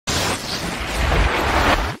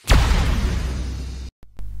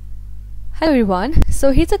Hello everyone. So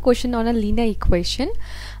here's a question on a linear equation,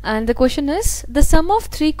 and the question is the sum of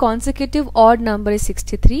three consecutive odd numbers is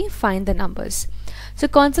 63. Find the numbers. So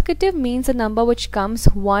consecutive means a number which comes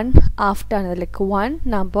one after another, like one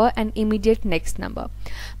number and immediate next number.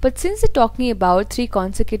 But since we're talking about three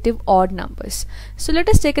consecutive odd numbers, so let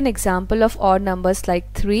us take an example of odd numbers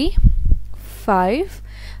like 3, 5,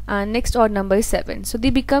 and next odd number is 7. So they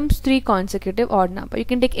becomes three consecutive odd number. You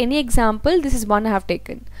can take any example. This is one I have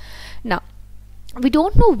taken. Now we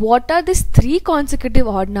don't know what are these three consecutive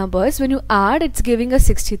odd numbers. When you add, it's giving us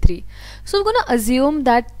 63. So we're gonna assume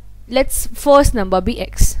that let's first number be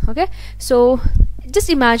x. Okay, so just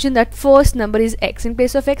imagine that first number is x. In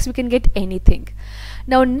place of x we can get anything.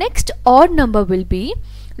 Now next odd number will be,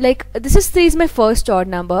 like, this is 3 is my first odd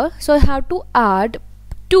number, so I have to add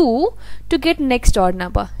 2 to get next odd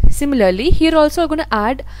number. Similarly here also I'm going to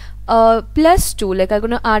add plus 2, like I'm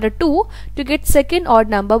going to add a 2 to get second odd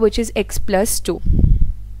number, which is x plus 2.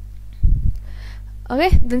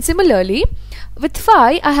 Okay, then similarly with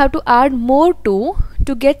 5 I have to add more 2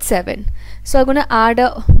 to get 7. So I'm going to add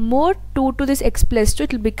a more 2 to this x plus 2,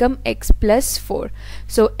 it will become x plus 4.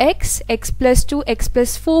 So x plus 2, x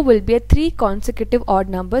plus 4 will be a three consecutive odd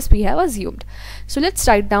numbers we have assumed. So let's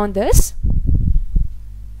write down this.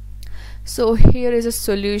 So here is a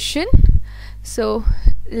solution. So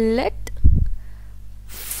let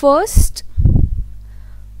first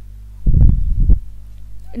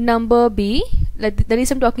number be, like the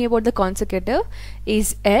reason I'm talking about the consecutive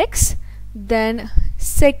is x, then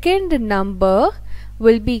second number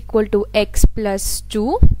will be equal to x plus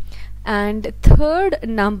 2, and third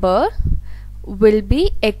number will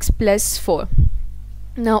be x plus 4.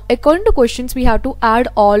 Now according to questions we have to add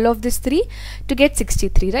all of these three to get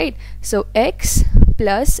 63, right? So x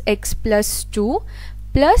plus 2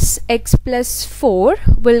 plus x plus 4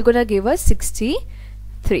 will gonna give us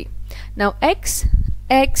 63. Now x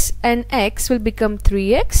and x will become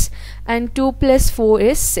 3x, and 2 plus 4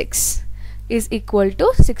 is 6 is equal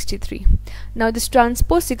to 63. Now this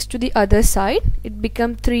transpose 6 to the other side, it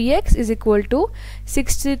become 3x is equal to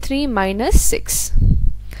 63 minus 6.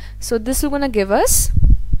 So this is gonna give us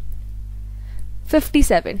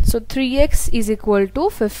 57. So 3x is equal to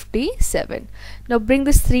 57. Now bring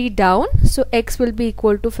this 3 down, so x will be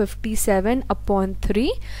equal to 57 upon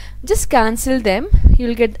 3. Just cancel them, you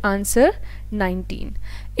will get answer 19.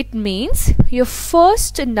 It means your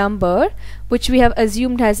first number, which we have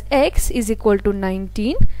assumed as x, is equal to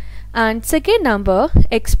 19, and second number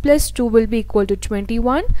x plus 2 will be equal to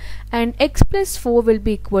 21, and x plus 4 will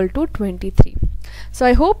be equal to 23. So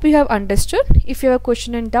I hope you have understood. If you have a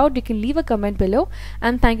question and doubt, you can leave a comment below,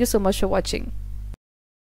 and thank you so much for watching.